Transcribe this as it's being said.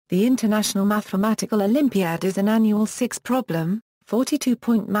The International Mathematical Olympiad is an annual 6-problem,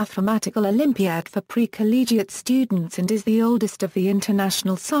 42-point mathematical Olympiad for pre-collegiate students and is the oldest of the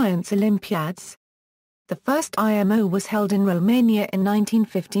International Science Olympiads. The first IMO was held in Romania in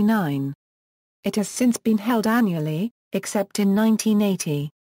 1959. It has since been held annually, except in 1980.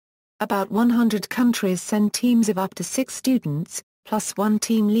 About 100 countries send teams of up to 6 students, plus 1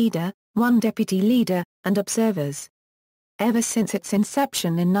 team leader, 1 deputy leader, and observers. Ever since its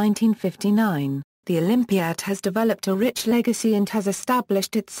inception in 1959, the Olympiad has developed a rich legacy and has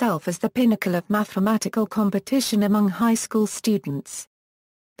established itself as the pinnacle of mathematical competition among high school students.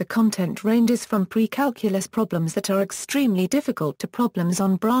 The content ranges from precalculus problems that are extremely difficult to problems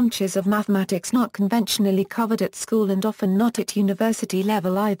on branches of mathematics not conventionally covered at school and often not at university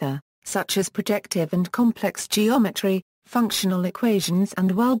level either, such as projective and complex geometry, functional equations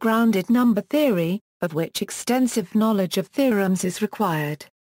and well-grounded number theory, of which extensive knowledge of theorems is required.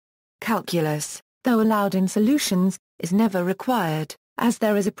 Calculus, though allowed in solutions, is never required, as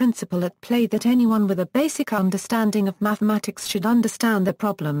there is a principle at play that anyone with a basic understanding of mathematics should understand the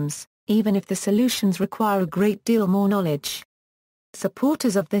problems, even if the solutions require a great deal more knowledge.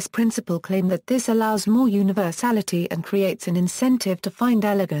 Supporters of this principle claim that this allows more universality and creates an incentive to find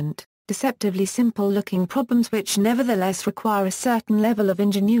elegant, deceptively simple-looking problems which nevertheless require a certain level of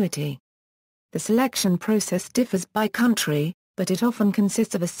ingenuity. The selection process differs by country, but it often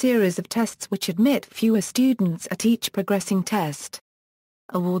consists of a series of tests which admit fewer students at each progressing test.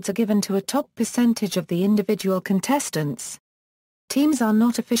 Awards are given to a top percentage of the individual contestants. Teams are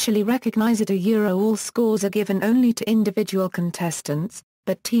not officially recognized. All scores are given only to individual contestants,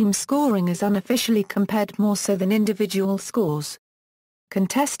 but team scoring is unofficially compared more so than individual scores.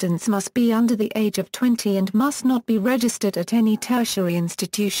 Contestants must be under the age of 20 and must not be registered at any tertiary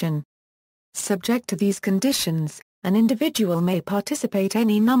institution. Subject to these conditions, an individual may participate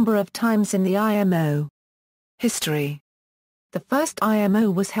any number of times in the IMO. History. The first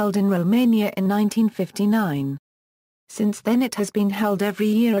IMO was held in Romania in 1959. Since then it has been held every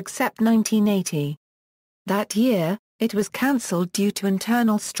year except 1980. That year, it was cancelled due to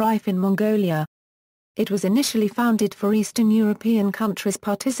internal strife in Mongolia. It was initially founded for Eastern European countries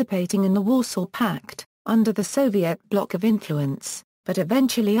participating in the Warsaw Pact, under the Soviet bloc of influence, but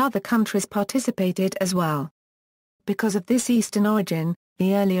eventually other countries participated as well. Because of this Eastern origin,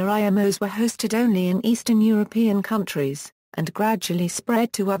 the earlier IMOs were hosted only in Eastern European countries, and gradually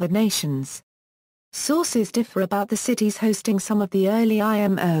spread to other nations. Sources differ about the cities hosting some of the early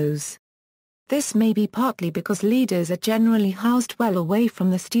IMOs. This may be partly because leaders are generally housed well away from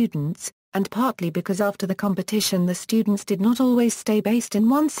the students, and partly because after the competition the students did not always stay based in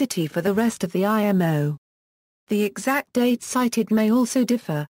one city for the rest of the IMO. The exact dates cited may also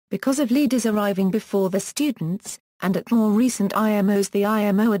differ, because of leaders arriving before the students, and at more recent IMOs the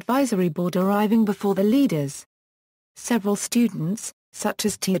IMO Advisory Board arriving before the leaders. Several students, such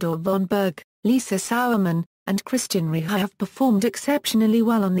as Theodor von Berg, Lisa Sauermann, and Christian Riehe have performed exceptionally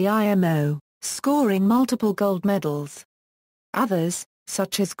well on the IMO, scoring multiple gold medals. Others,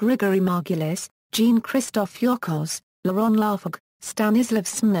 such as Grigory Margulis, Jean-Christophe Yokos, Laurent Lafargue, Stanislav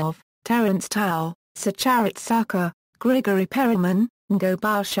Smirnov, Terence Tao, Sacharit Saka, Grigory Perelman, Ngo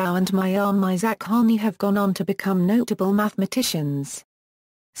Baoshao and Mayam Mizrakhani have gone on to become notable mathematicians.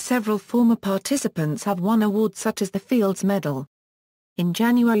 Several former participants have won awards such as the Fields Medal. In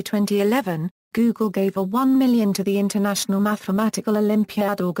January 2011, Google gave a $1 million to the International Mathematical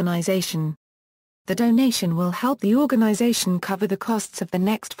Olympiad organization. The donation will help the organization cover the costs of the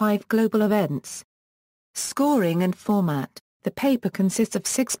next 5 global events. Scoring and format. The paper consists of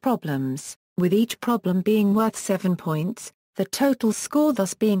 6 problems, with each problem being worth 7 points, the total score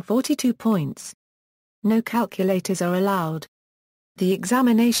thus being 42 points. No calculators are allowed. The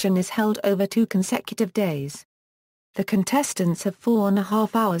examination is held over 2 consecutive days. The contestants have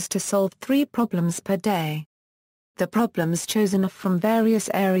 4.5 hours to solve 3 problems per day. The problems chosen are from various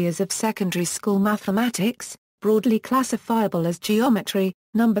areas of secondary school mathematics, broadly classifiable as geometry,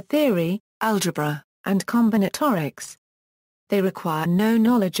 number theory, algebra, and combinatorics. They require no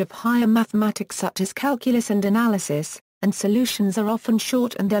knowledge of higher mathematics such as calculus and analysis, and solutions are often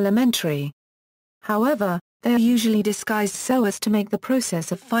short and elementary. However, they are usually disguised so as to make the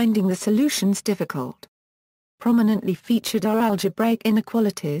process of finding the solutions difficult. Prominently featured are algebraic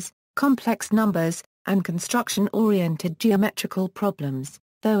inequalities, complex numbers, and construction-oriented geometrical problems,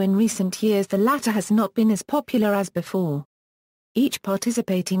 though in recent years the latter has not been as popular as before. Each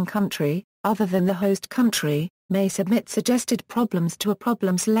participating country, other than the host country, may submit suggested problems to a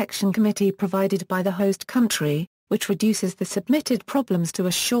problem selection committee provided by the host country, which reduces the submitted problems to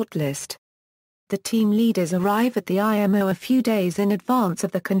a short list. The team leaders arrive at the IMO a few days in advance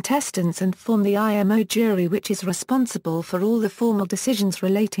of the contestants and form the Imo Jury, which is responsible for all the formal decisions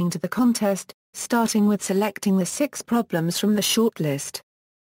relating to the contest, starting with selecting the 6 problems from the shortlist.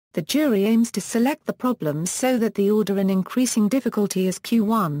 The jury aims to select the problems so that the order in increasing difficulty is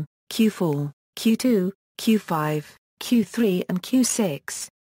Q1, Q4, Q2, Q5, Q3 and Q6.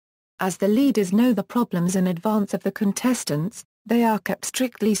 As the leaders know the problems in advance of the contestants, they are kept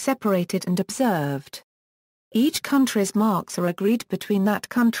strictly separated and observed. Each country's marks are agreed between that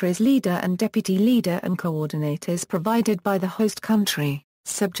country's leader and deputy leader and coordinators provided by the host country,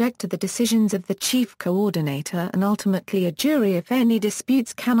 subject to the decisions of the chief coordinator and ultimately a jury if any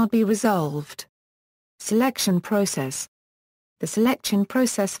disputes cannot be resolved. Selection process. The selection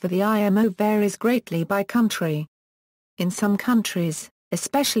process for the IMO varies greatly by country. In some countries,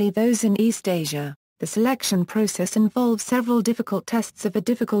 especially those in East Asia, the selection process involves several difficult tests of a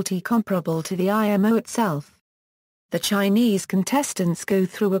difficulty comparable to the IMO itself. The Chinese contestants go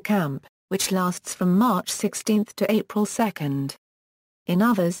through a camp, which lasts from March 16 to April 2. In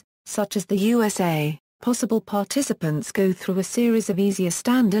others, such as the USA, possible participants go through a series of easier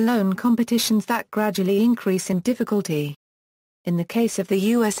standalone competitions that gradually increase in difficulty. In the case of the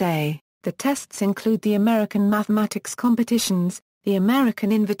USA, the tests include the American Mathematics Competitions, the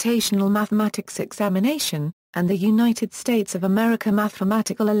American Invitational Mathematics Examination, and the United States of America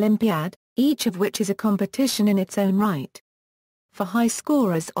Mathematical Olympiad, each of which is a competition in its own right. For high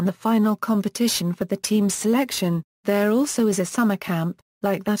scorers on the final competition for the team's selection, there also is a summer camp,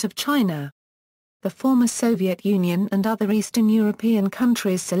 like that of China. The former Soviet Union and other Eastern European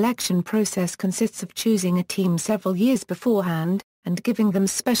countries' selection process consists of choosing a team several years beforehand, and giving them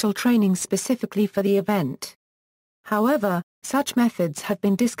special training specifically for the event. However, such methods have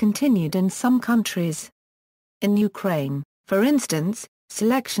been discontinued in some countries. In Ukraine, for instance,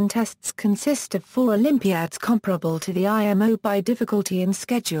 selection tests consist of 4 Olympiads comparable to the IMO by difficulty and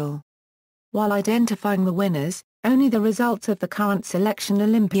schedule. While identifying the winners, only the results of the current selection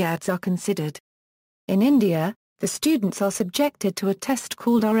Olympiads are considered. In India, the students are subjected to a test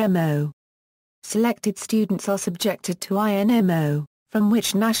called RMO. Selected students are subjected to INMO, from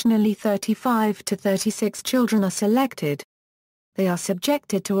which nationally 35 to 36 children are selected. They are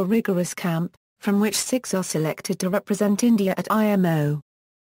subjected to a rigorous camp, from which 6 are selected to represent India at IMO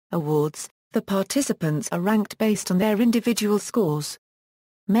Awards. The participants are ranked based on their individual scores.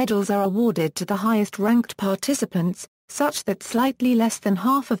 Medals are awarded to the highest-ranked participants, such that slightly less than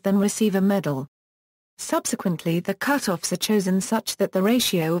half of them receive a medal. Subsequently, the cutoffs are chosen such that the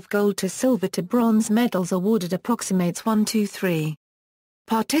ratio of gold to silver to bronze medals awarded approximates 1-3.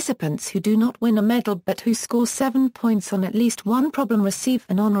 Participants who do not win a medal but who score 7 points on at least one problem receive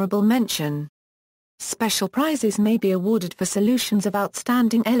an honorable mention. Special prizes may be awarded for solutions of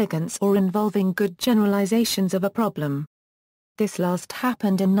outstanding elegance or involving good generalizations of a problem. This last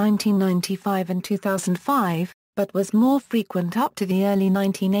happened in 1995 and 2005, but was more frequent up to the early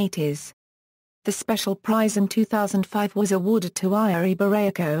 1980s. The special prize in 2005 was awarded to Iri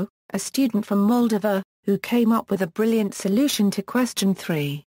Barayko, a student from Moldova, who came up with a brilliant solution to question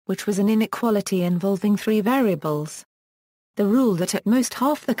 3, which was an inequality involving 3 variables. The rule that at most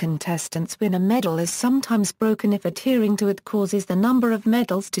half the contestants win a medal is sometimes broken if adhering to it causes the number of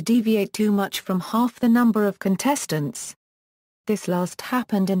medals to deviate too much from half the number of contestants. This last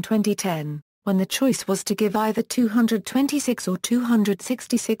happened in 2010, when the choice was to give either 226 or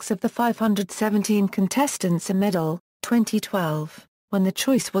 266 of the 517 contestants a medal, 2012. When the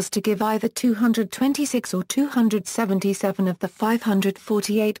choice was to give either 226 or 277 of the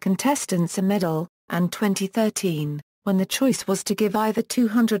 548 contestants a medal, and 2013, when the choice was to give either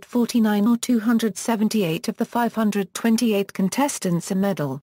 249 or 278 of the 528 contestants a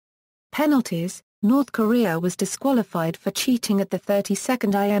medal. Penalties. North Korea was disqualified for cheating at the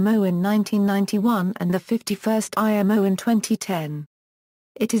 32nd IMO in 1991 and the 51st IMO in 2010.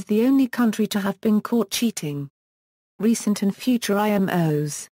 It is the only country to have been caught cheating. Recent and future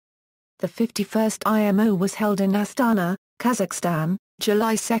IMOs. The 51st IMO was held in Astana, Kazakhstan,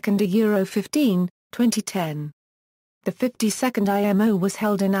 July 2 to Euro 15, 2010. The 52nd IMO was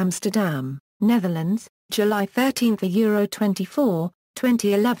held in Amsterdam, Netherlands, July 13 to Euro 24,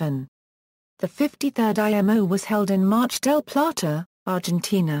 2011. The 53rd IMO was held in March del Plata,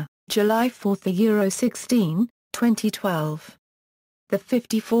 Argentina, July 4 to Euro 16, 2012. The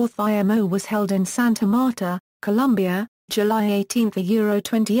 54th IMO was held in Santa Marta, Colombia, July 18 to Euro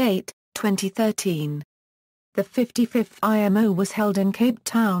 28, 2013. The 55th IMO was held in Cape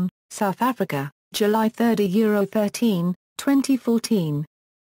Town, South Africa, July 3 to Euro 13, 2014.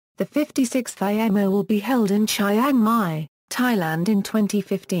 The 56th IMO will be held in Chiang Mai, Thailand in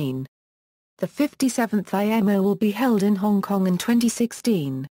 2015. The 57th IMO will be held in Hong Kong in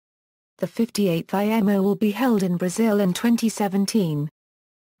 2016. The 58th IMO will be held in Brazil in 2017.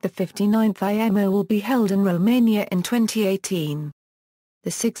 The 59th IMO will be held in Romania in 2018. The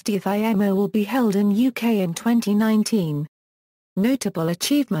 60th IMO will be held in UK in 2019. Notable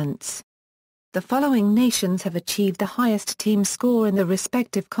achievements. The following nations have achieved the highest team score in the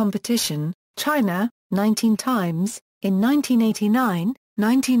respective competition: China, 19 times, in 1989,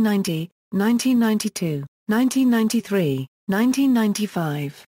 1990, 1992, 1993,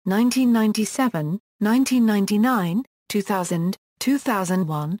 1995, 1997, 1999, 2000,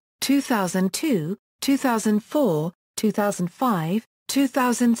 2001, 2002, 2004, 2005,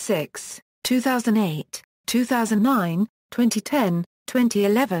 2006, 2008, 2009, 2010,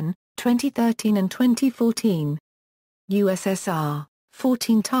 2011, 2013 and 2014. USSR,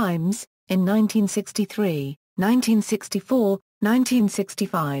 14 times, in 1963, 1964,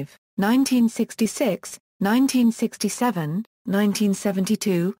 1965, 1966, 1967,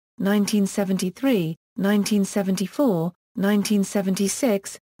 1972, 1973, 1974,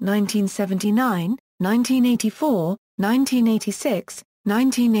 1976, 1979, 1984, 1986,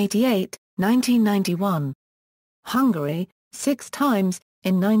 1988, 1991. Hungary, 6 times,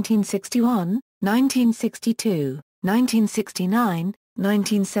 in 1961, 1962, 1969,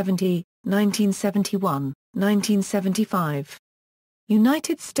 1970, 1971, 1975.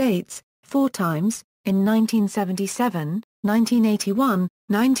 United States, 4 times, in 1977, 1981,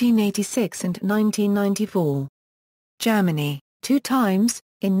 1986 and 1994. Germany, 2 times,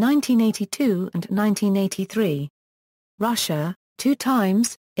 in 1982 and 1983. Russia, 2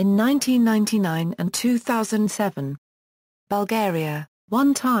 times, in 1999 and 2007. Bulgaria,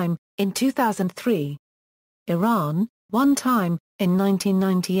 1 time, in 2003. Iran, 1 time, in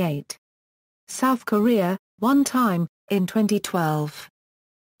 1998. South Korea, 1 time, in 2012.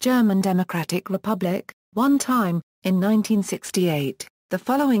 German Democratic Republic, 1 time, in 1968. The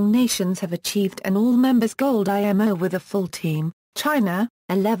following nations have achieved an all-members gold IMO with a full team: China,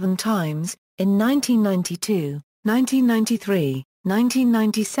 11 times, in 1992, 1993,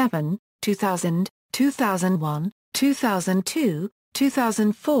 1997, 2000, 2001, 2002,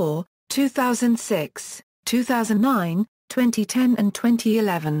 2004, 2006, 2009, 2010 and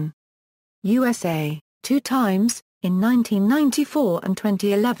 2011. USA, 2 times, in 1994 and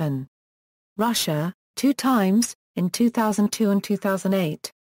 2011. Russia, 2 times, in 2002 and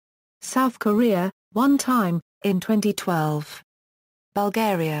 2008. South Korea, 1 time, in 2012.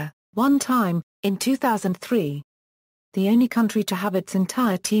 Bulgaria, 1 time, in 2003. The only country to have its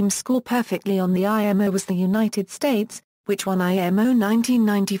entire team score perfectly on the IMO was the United States, which won IMO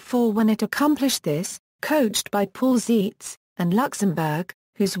 1994 when it accomplished this, coached by Paul Zeitz, and Luxembourg,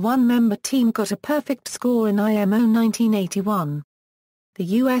 whose one-member team got a perfect score in IMO 1981. The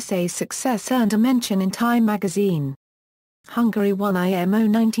USA's success earned a mention in Time magazine. Hungary won IMO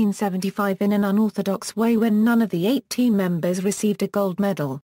 1975 in an unorthodox way when none of the 8 team members received a gold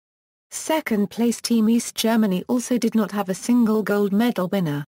medal. Second-place Team East Germany also did not have a single gold medal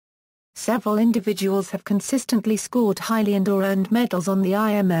winner. Several individuals have consistently scored highly and/or earned medals on the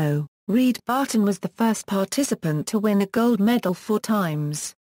IMO. Reed Barton was the first participant to win a gold medal 4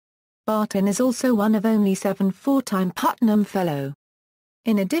 times. Barton is also one of only 7 four-time Putnam Fellow.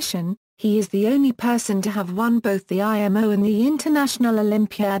 In addition, he is the only person to have won both the IMO and the International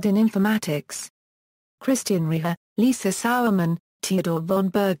Olympiad in informatics. Christian Rieher, Lisa Sauermann, Theodor von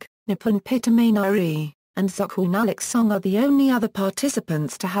Berg, Nipun Pitamainari, and Zokhun Alex Song are the only other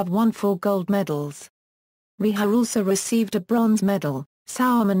participants to have won 4 gold medals. Rieher also received a bronze medal,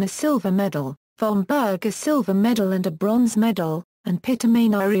 Sauermann a silver medal, von Berg a silver medal and a bronze medal, and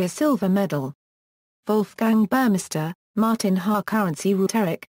Pitamainari a silver medal. Wolfgang Burmester, Martin Harkarancy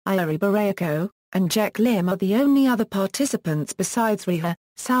Ruteric, Iri Barreako, and Jack Lim are the only other participants besides Rieher,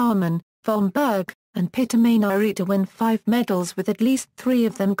 Sauermann, von Berg, and Pitamainari to win 5 medals with at least 3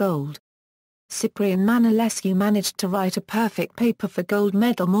 of them gold. Cyprian Manolescu managed to write a perfect paper for gold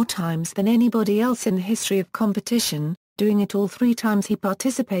medal more times than anybody else in the history of competition, doing it all 3 times he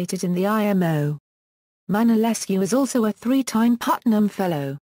participated in the IMO. Manolescu is also a 3-time Putnam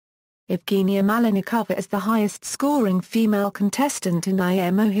Fellow. Evgenia Malinikova is the highest-scoring female contestant in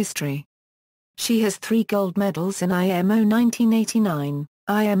IMO history. She has 3 gold medals in IMO 1989,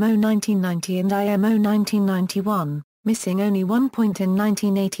 IMO 1990 and IMO 1991, missing only 1 point in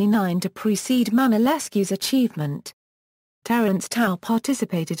 1989 to precede Manolescu's achievement. Terence Tao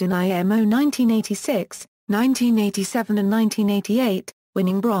participated in IMO 1986, 1987 and 1988,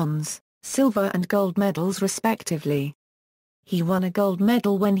 winning bronze, silver and gold medals respectively. He won a gold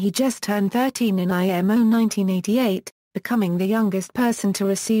medal when he just turned 13 in IMO 1988, becoming the youngest person to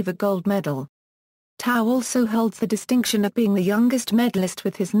receive a gold medal. Tao also holds the distinction of being the youngest medalist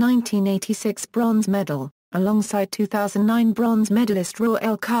with his 1986 bronze medal, alongside 2009 bronze medalist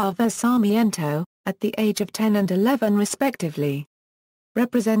Raul Carver Sarmiento, at the age of 10 and 11 respectively.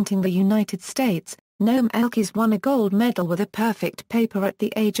 Representing the United States, Noam Elkis won a gold medal with a perfect paper at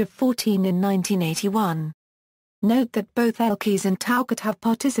the age of 14 in 1981. Note that both Elkis and Tao could have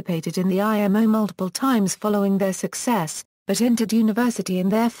participated in the IMO multiple times following their success, but entered university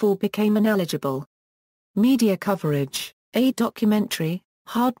and therefore became ineligible. Media coverage, a documentary,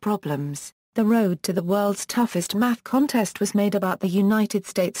 Hard Problems, The Road to the World's Toughest Math Contest was made about the United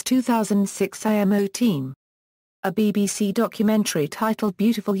States 2006 IMO team. A BBC documentary titled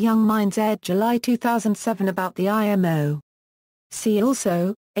Beautiful Young Minds aired July 2007 about the IMO. See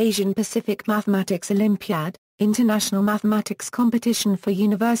also, Asian Pacific Mathematics Olympiad, International Mathematics Competition for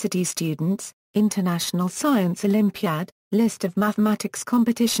University Students, International Science Olympiad, List of mathematics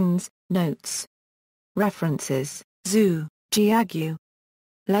competitions, Notes. References, Zhu, Jiagu.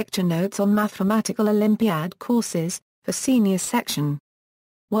 Lecture notes on Mathematical Olympiad courses, for senior section.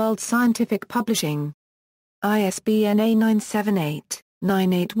 World Scientific Publishing. ISBN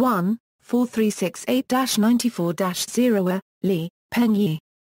A978-981-4368-94-0. Li, Pengyi.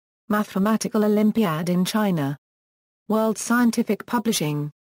 Mathematical Olympiad in China. World Scientific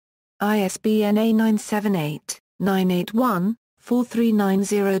Publishing. ISBN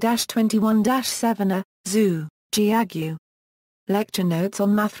A978-981-4390-21-7. Zhu, Jiagu. Lecture notes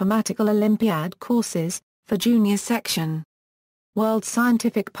on Mathematical Olympiad courses, for junior section. World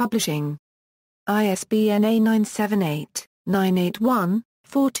Scientific Publishing. ISBN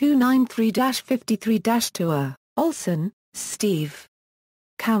A978-981-4293-53-2. Olson, Steve.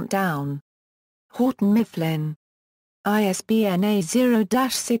 Countdown. Horton Mifflin. ISBN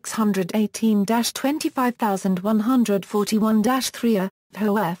A0-618-25141-3.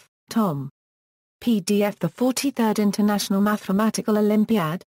 Hoef, Tom. PDF The 43rd International Mathematical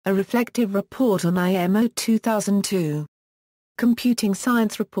Olympiad, a reflective report on IMO 2002. Computing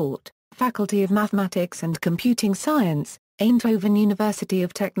Science Report, Faculty of Mathematics and Computing Science, Eindhoven University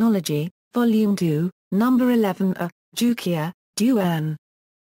of Technology, Volume 2, Number 11 A, Dukia, Duan.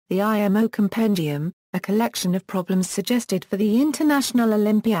 The IMO Compendium, a collection of problems suggested for the International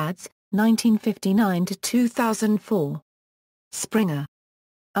Olympiads, 1959-2004. Springer.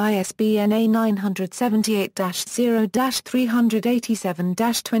 ISBN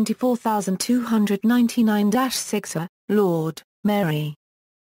A978-387-24299-6. Lord, Mary.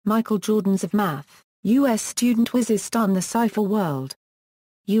 Michael Jordans of Math, U.S. Student Whizzes Stun the Cipher World.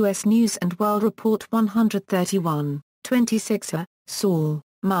 U.S. News & World Report 131, 26. Saul,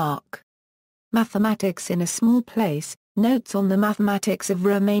 Mark. Mathematics in a Small Place, Notes on the Mathematics of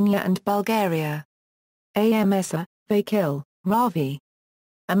Romania and Bulgaria. AMS, Vakil, Ravi.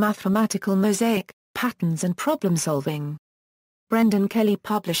 A Mathematical Mosaic, Patterns and Problem Solving. Brendan Kelly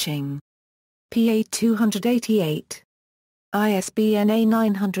Publishing. PA 288. ISBN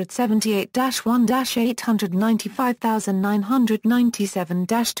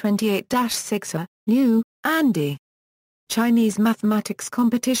A978-1-895997-28-6. Liu, Andy. Chinese Mathematics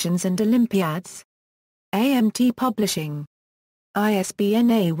Competitions and Olympiads. AMT Publishing. ISBN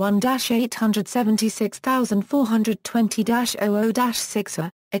A1-876420-00-6.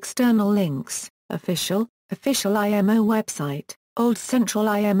 External links, official IMO website, Old Central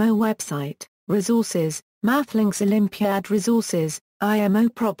IMO website, resources, MathLinks Olympiad resources, IMO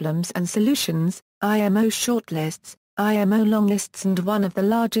problems and solutions, IMO shortlists, IMO longlists and one of the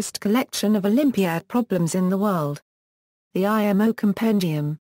largest collection of Olympiad problems in the world. The IMO Compendium,